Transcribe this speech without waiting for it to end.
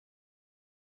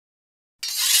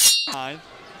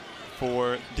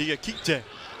For Diakite.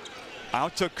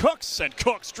 Out to Cooks, and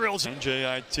Cooks drills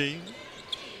NJIT.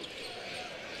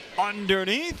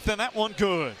 Underneath, and that one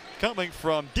good. Coming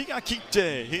from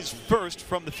Diakite, his first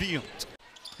from the field.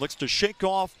 Looks to shake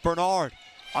off Bernard.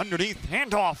 Underneath,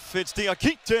 handoff, it's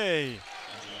Diakite.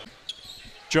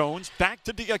 Jones back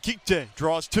to Diakite,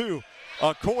 draws two.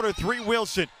 A corner three,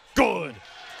 Wilson, good.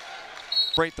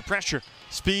 Break the pressure,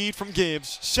 speed from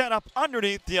Gibbs, set up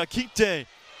underneath Diakite.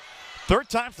 Third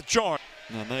time's the charm.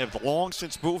 And they have long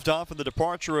since moved on from the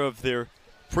departure of their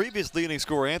previous leading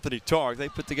scorer, Anthony Targ. They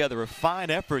put together a fine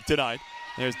effort tonight.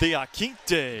 There's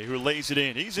Diakite who lays it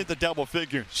in. He's in the double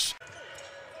figures.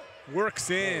 Works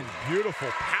in, beautiful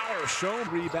power shown.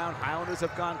 Rebound, Highlanders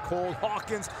have gone cold.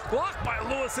 Hawkins blocked by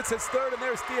Lewis, it's his third, and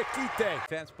there's Diakite.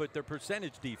 Defense, but their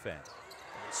percentage defense.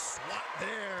 Swat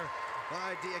there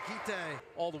by Diakite.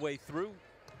 All the way through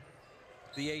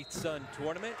the 8th Sun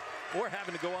tournament, or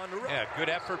having to go on the road. Yeah, good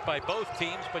effort by both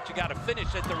teams, but you got to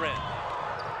finish at the rim.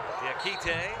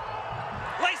 Diakite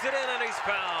lays it in, and he's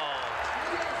fouled.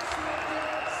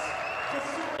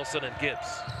 Wilson and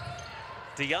Gibbs.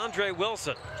 DeAndre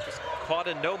Wilson just caught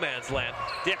in no man's land.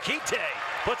 Diakite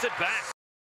puts it back.